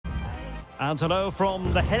And hello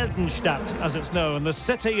from the Heldenstadt, as it's known, the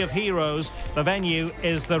city of heroes. The venue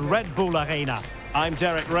is the Red Bull Arena. I'm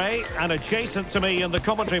Derek Ray, and adjacent to me in the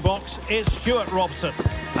commentary box is Stuart Robson.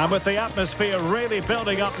 And with the atmosphere really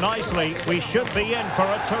building up nicely, we should be in for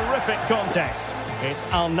a terrific contest. It's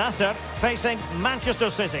Al Nassr facing Manchester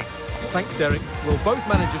City. Thanks, Derek. Well, both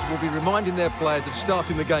managers will be reminding their players of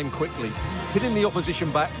starting the game quickly, hitting the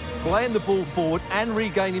opposition back, playing the ball forward and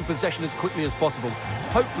regaining possession as quickly as possible.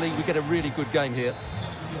 Hopefully we get a really good game here.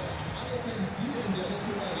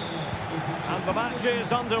 And the match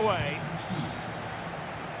is underway.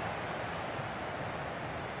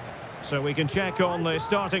 So we can check on the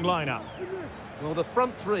starting lineup. Well, the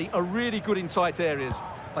front three are really good in tight areas.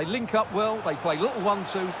 They link up well, they play little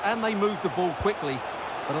 1-2s and they move the ball quickly.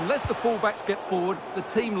 But unless the fullbacks get forward, the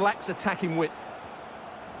team lacks attacking width.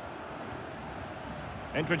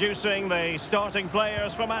 Introducing the starting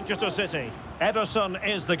players for Manchester City. Ederson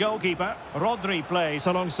is the goalkeeper. Rodri plays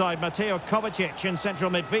alongside Mateo Kovacic in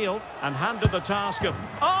central midfield and handed the task of...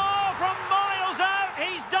 Oh, from miles out,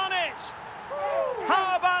 he's done it!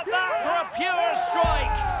 How about that for a pure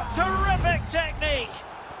strike? Terrific technique!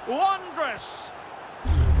 Wondrous!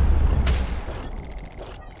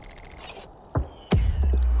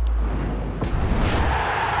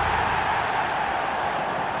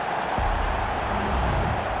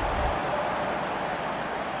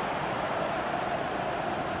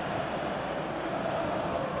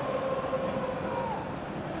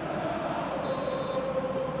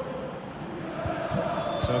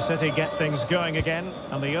 So City get things going again,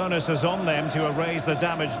 and the onus is on them to erase the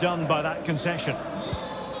damage done by that concession.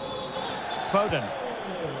 Foden.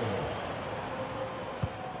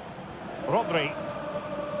 Rodri.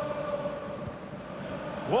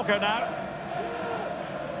 Walker now.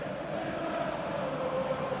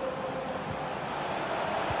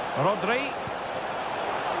 Rodri.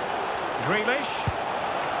 Grealish.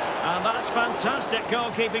 And that's fantastic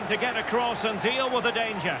goalkeeping to get across and deal with the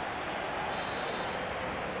danger.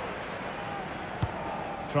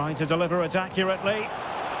 Trying to deliver it accurately.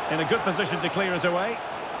 In a good position to clear it away.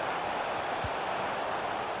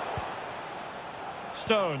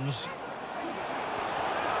 Stones.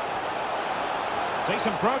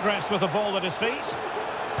 Decent progress with the ball at his feet.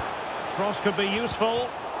 Cross could be useful.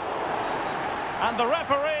 And the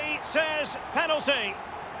referee says penalty.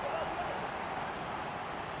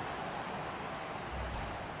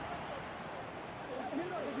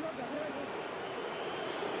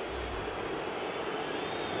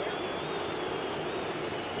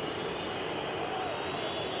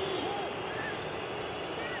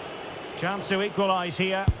 Chance to equalise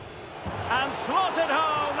here. And slotted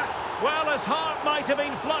home. Well, his heart might have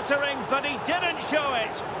been fluttering, but he didn't show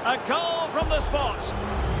it. A goal from the spot.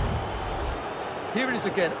 Here it is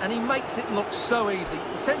again, and he makes it look so easy.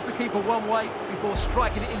 He sends the keeper one way before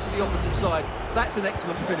striking it into the opposite side. That's an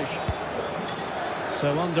excellent finish.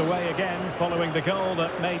 So underway again, following the goal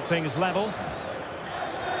that made things level.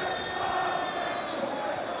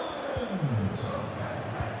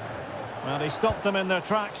 Well, he stopped them in their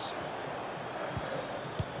tracks.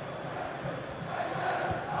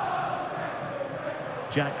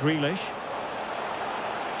 Jack Grealish.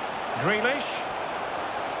 Grealish.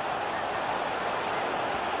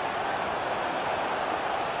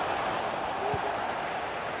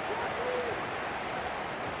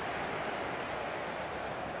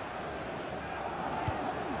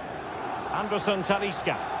 Anderson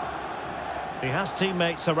Talisca. He has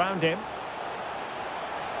teammates around him.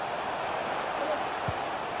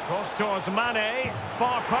 Cross towards Màne.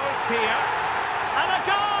 Far post here. And a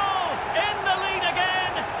goal! In the lead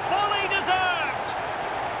again! Fully deserved!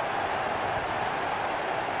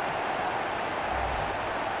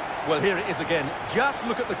 Well, here it is again. Just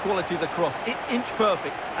look at the quality of the cross. It's inch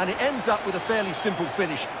perfect, and it ends up with a fairly simple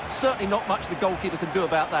finish. Certainly not much the goalkeeper can do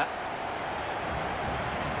about that.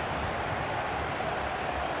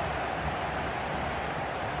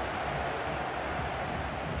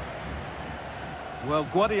 Well,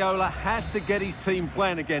 Guardiola has to get his team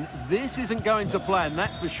playing again. This isn't going to plan,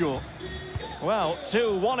 that's for sure. Well,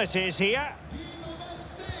 2-1 it is here.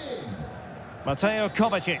 Mateo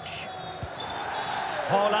Kovacic.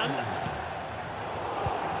 Haaland.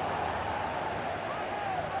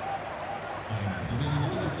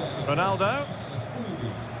 Ronaldo.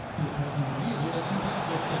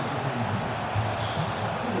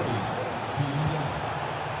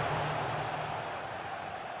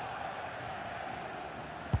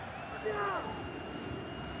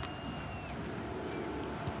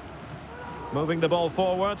 Moving the ball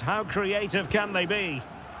forward, how creative can they be?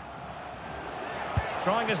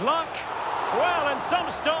 Trying his luck. Well, in some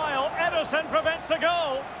style, Ederson prevents a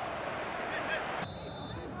goal.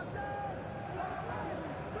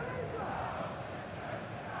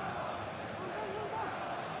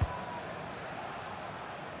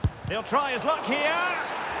 He'll try his luck here.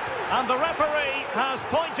 And the referee has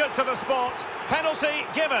pointed to the spot. Penalty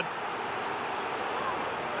given.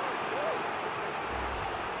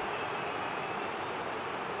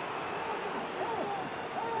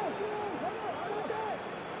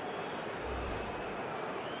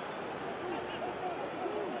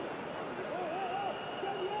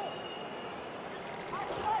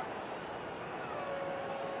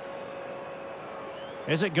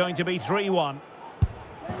 Is it going to be 3-1?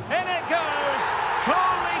 In it goes!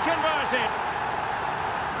 Coolly converted!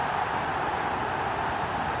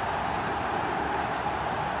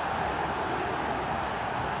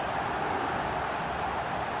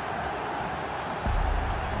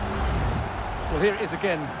 Well, here it is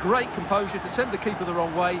again. Great composure to send the keeper the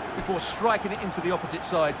wrong way before striking it into the opposite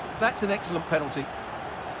side. That's an excellent penalty.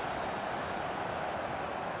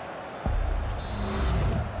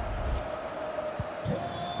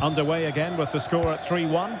 Underway again with the score at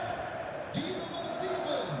 3-1.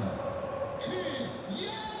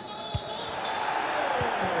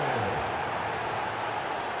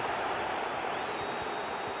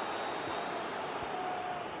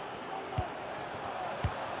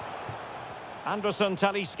 Anderson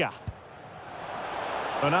Talisca.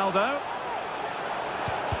 Ronaldo.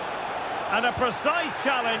 And a precise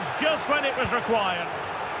challenge just when it was required.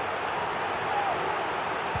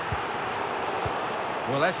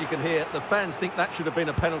 Well, as you can hear, the fans think that should have been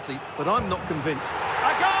a penalty, but I'm not convinced.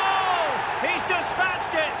 A goal! He's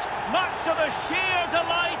dispatched it, much to the sheer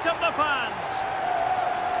delight of the fans.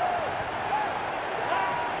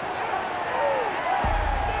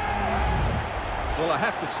 Well, I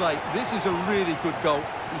have to say, this is a really good goal.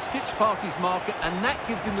 He skips past his marker, and that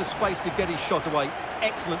gives him the space to get his shot away.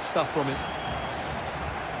 Excellent stuff from him.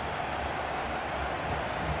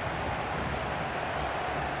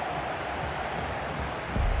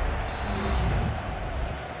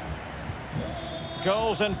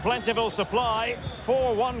 Goals in plentiful supply,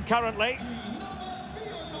 4-1 currently.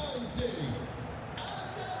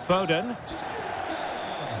 Foden.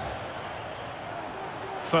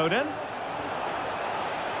 Foden.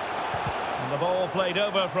 And the ball played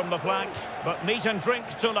over from the flank, but meat and drink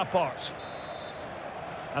to Laporte.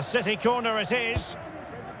 A City corner it is.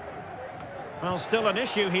 Well, still an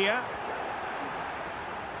issue here.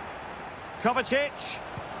 Kovacic.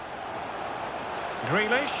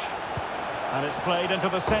 Grealish. And it's played into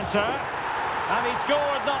the centre. And he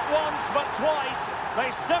scored not once, but twice.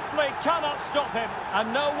 They simply cannot stop him.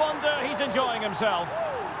 And no wonder he's enjoying himself.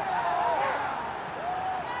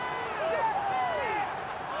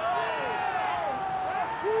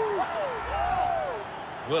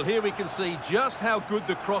 Well, here we can see just how good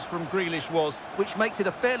the cross from Grealish was, which makes it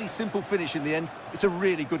a fairly simple finish in the end. It's a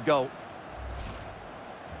really good goal.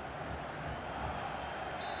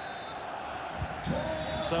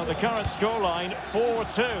 So the current scoreline,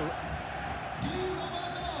 4-2.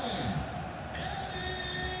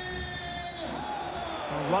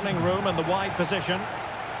 Running room in the wide position.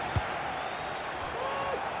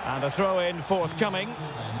 And a throw-in forthcoming.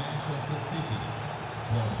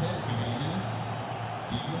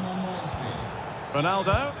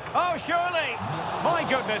 Ronaldo. Oh, surely! My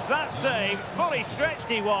goodness, that save. Fully stretched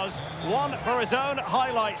he was. One for his own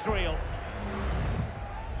highlights reel.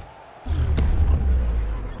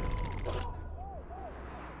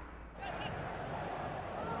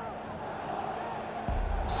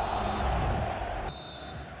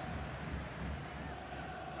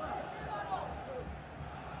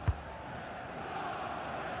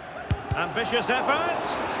 Ambitious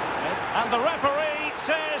effort, and the referee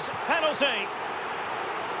says penalty.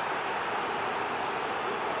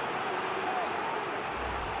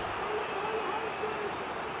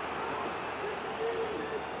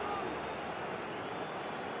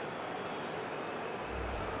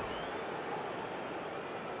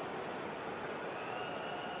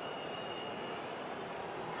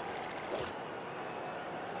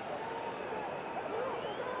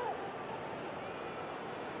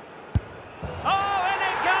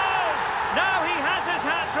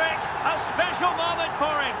 Special moment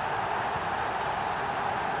for him.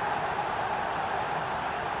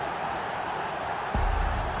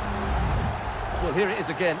 Well, here it is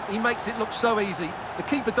again. He makes it look so easy. The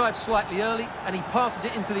keeper dives slightly early and he passes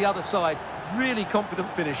it into the other side. Really confident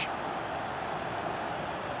finish.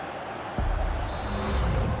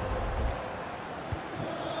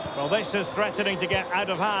 Well, this is threatening to get out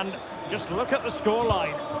of hand. Just look at the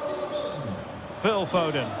scoreline. Phil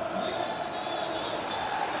Foden.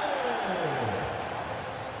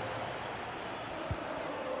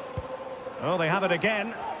 Oh, they have it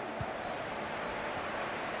again.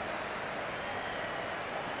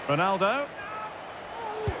 Ronaldo.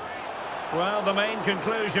 Well, the main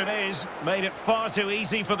conclusion is, made it far too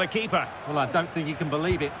easy for the keeper. Well, I don't think you can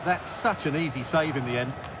believe it. That's such an easy save in the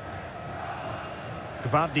end.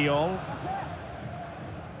 Gvardiol.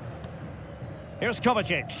 Here's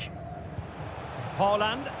Kovacic.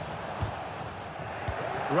 Haaland.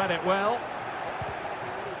 Read it well.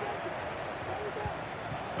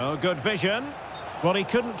 Oh, good vision. Well, he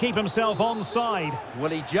couldn't keep himself onside. Well,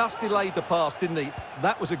 he just delayed the pass, didn't he?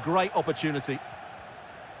 That was a great opportunity.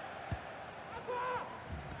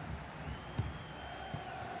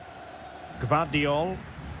 Gvardiol.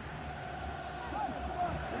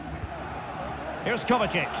 Here's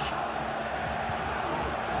Kovacic.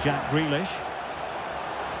 Jack Grealish.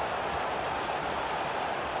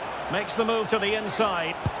 Makes the move to the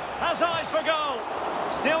inside. Has eyes for goal.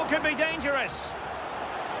 Still could be dangerous.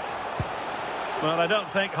 Well, I don't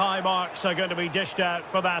think high marks are going to be dished out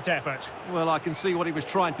for that effort. Well, I can see what he was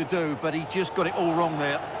trying to do, but he just got it all wrong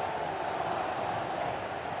there.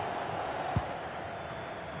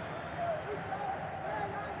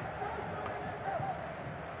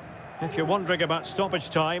 If you're wondering about stoppage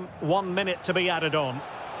time, 1 minute to be added on.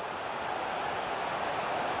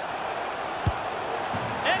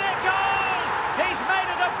 In it goes! He's made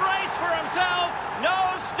it a brace for himself.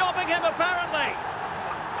 No stopping him, apparently.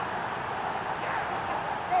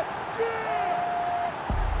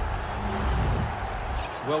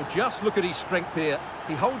 Well, just look at his strength here.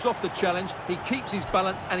 He holds off the challenge, he keeps his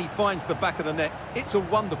balance, and he finds the back of the net. It's a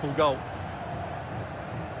wonderful goal.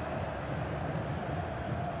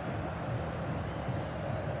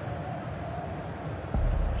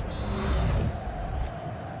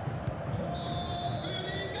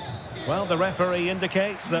 Well, the referee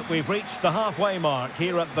indicates that we've reached the halfway mark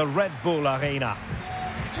here at the Red Bull Arena.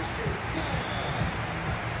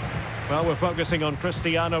 Well, we're focusing on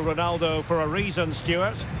Cristiano Ronaldo for a reason,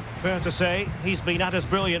 Stuart. Fair to say, he's been at his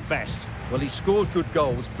brilliant best. Well, he's scored good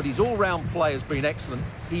goals, but his all-round play has been excellent.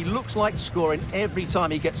 He looks like scoring every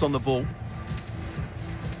time he gets on the ball.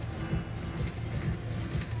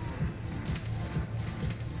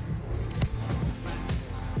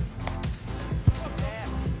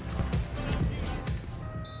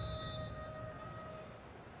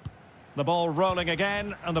 The ball rolling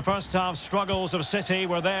again, and the first half struggles of City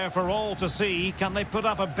were there for all to see. Can they put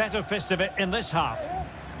up a better fist of it in this half?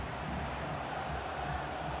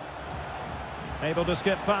 Able to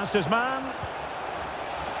skip past his man.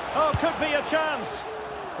 Oh, could be a chance.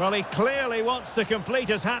 Well, he clearly wants to complete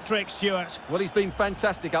his hat-trick, Stuart. Well, he's been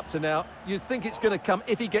fantastic up to now. You'd think it's going to come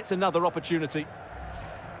if he gets another opportunity.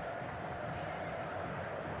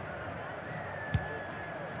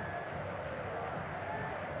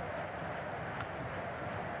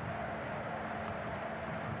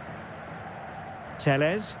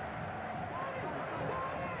 Teles.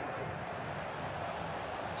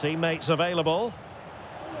 Teammates available.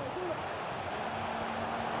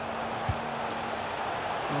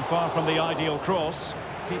 And far from the ideal cross.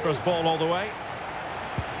 Keeper's ball all the way.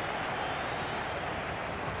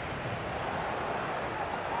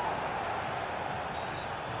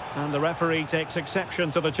 And the referee takes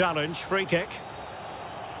exception to the challenge. Free kick.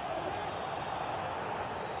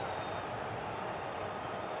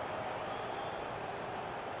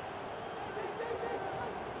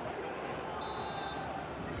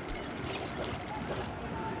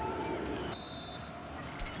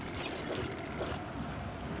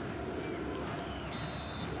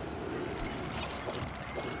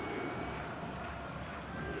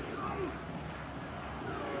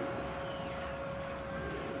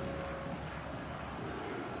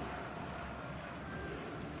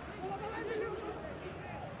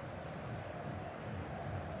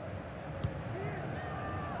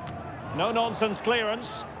 No-nonsense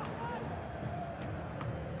clearance.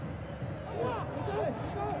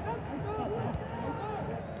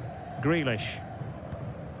 Grealish.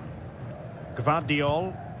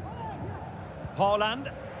 Gvardiol.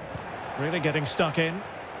 Haaland. Really getting stuck in.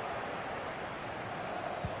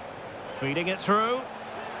 Feeding it through.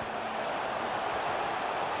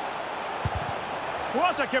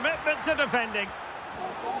 What a commitment to defending.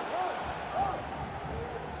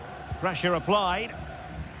 Pressure applied.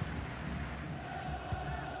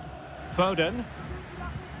 Foden.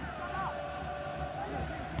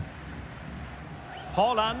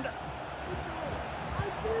 Haaland.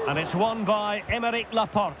 And it's won by Aymeric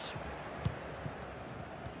Laporte.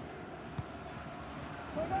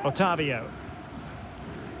 Otavio.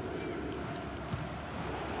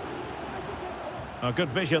 A good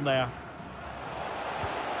vision there.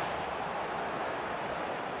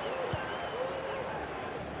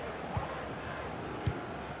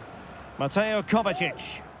 Mateo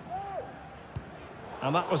Kovacic.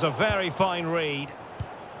 And that was a very fine read.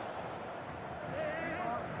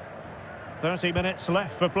 30 minutes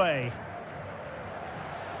left for play.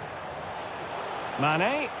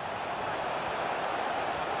 Màne.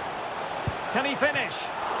 Can he finish?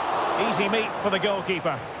 Easy meat for the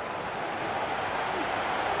goalkeeper.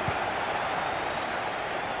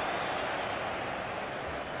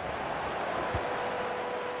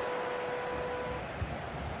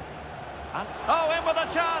 And, oh, in with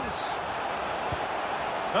a chance.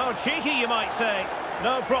 Oh, cheeky, you might say.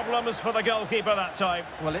 No problems for the goalkeeper that time.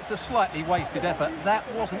 Well, it's a slightly wasted effort. That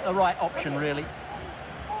wasn't the right option, really.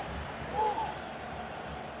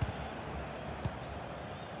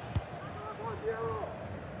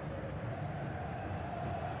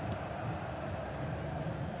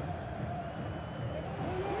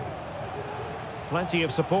 Plenty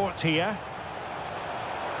of support here.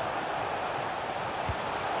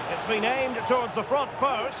 It's been aimed towards the front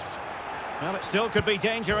post. Well, it still could be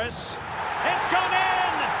dangerous. It's gone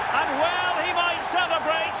in! And well, he might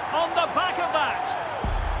celebrate on the back of that.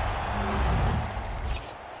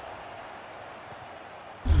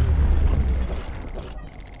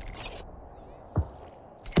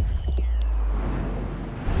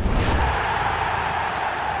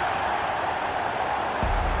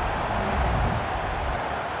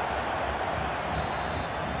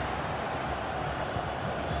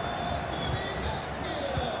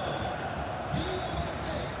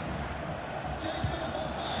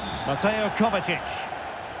 Mateo Kovacic.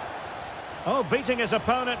 Oh, beating his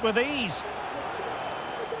opponent with ease.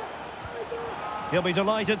 He'll be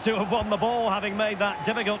delighted to have won the ball, having made that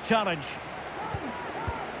difficult challenge.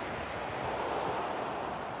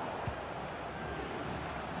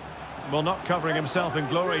 Well, not covering himself in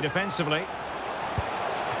glory defensively.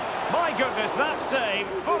 My goodness, that save.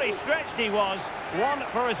 Fully stretched he was. One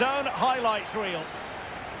for his own highlights reel.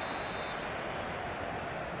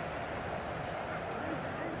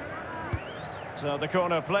 So the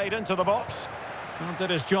corner played into the box. And did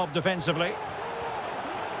his job defensively.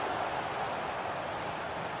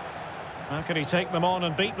 How can he take them on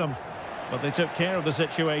and beat them? But they took care of the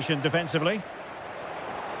situation defensively.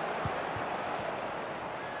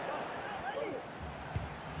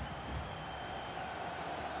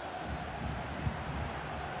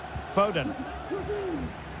 Foden.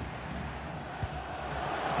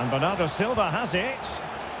 And Bernardo Silva has it.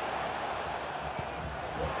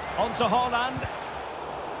 On to Holland.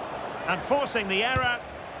 And forcing the error.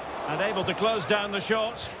 And able to close down the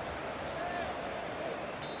shot.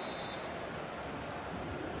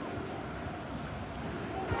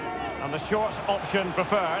 And the short option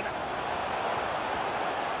preferred.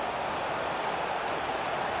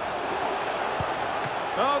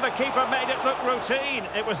 Oh, the keeper made it look routine.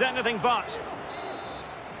 It was anything but.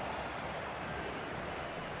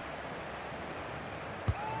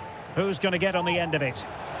 Who's going to get on the end of it?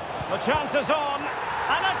 The chance is on,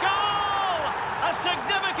 and a goal! A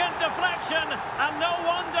significant deflection, and no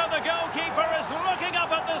wonder the goalkeeper is looking up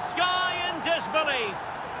at the sky in disbelief.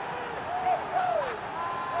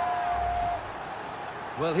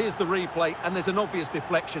 Well, here's the replay, and there's an obvious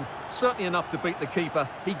deflection. Certainly enough to beat the keeper.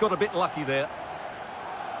 He got a bit lucky there.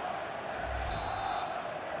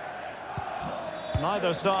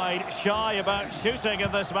 Neither side shy about shooting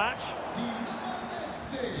in this match.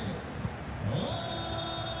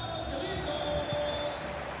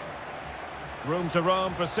 Room to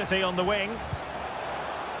roam for City on the wing.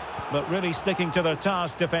 But really sticking to their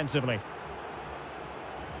task defensively.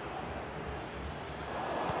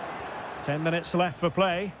 10 minutes left for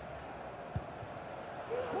play.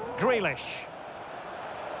 Grealish.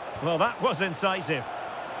 Well, that was incisive.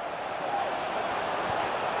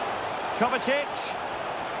 Kovacic.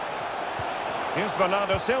 Here's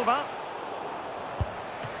Bernardo Silva.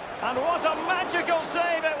 And what a magical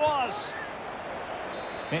save it was!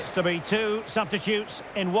 It's to be two substitutes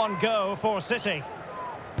in one go for City.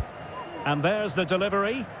 And there's the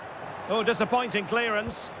delivery. Oh, disappointing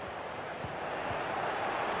clearance.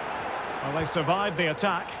 Well, they survived the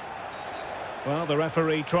attack. Well, the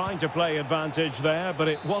referee trying to play advantage there, but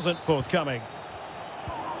it wasn't forthcoming.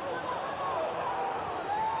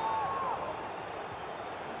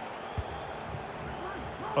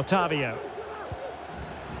 Otavio.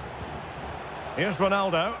 Here's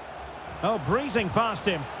Ronaldo. Oh, breezing past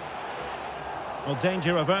him. Well,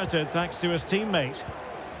 danger averted thanks to his teammate.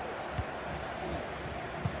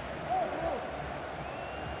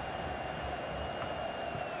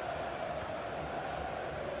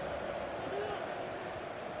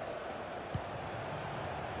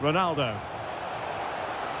 Ronaldo.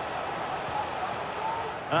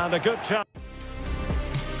 And a good challenge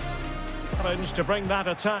to bring that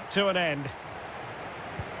attack to an end.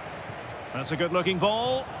 That's a good-looking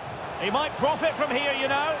ball. He might profit from here, you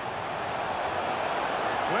know.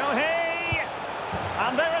 Will he?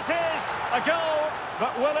 And there it is, a goal.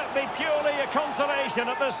 But will it be purely a consolation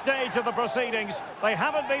at this stage of the proceedings? They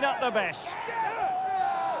haven't been at their best.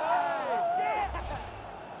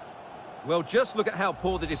 Well, just look at how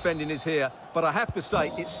poor the defending is here. But I have to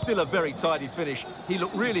say, it's still a very tidy finish. He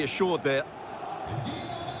looked really assured there.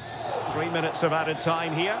 3 minutes of added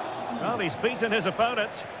time here. Well, he's beaten his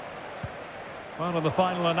opponent. Well, in the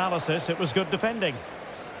final analysis, it was good defending.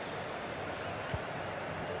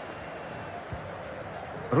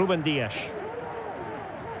 Ruben Dias.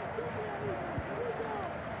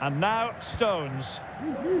 And now Stones.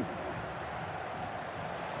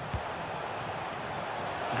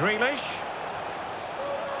 Grealish.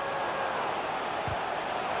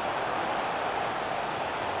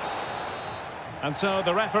 And so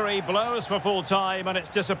the referee blows for full time, and it's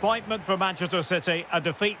disappointment for Manchester City, a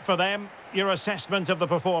defeat for them. Your assessment of the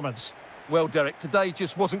performance? Well, Derek, today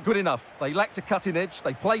just wasn't good enough. They lacked a cutting edge,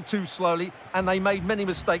 they played too slowly, and they made many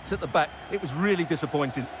mistakes at the back. It was really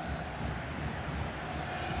disappointing.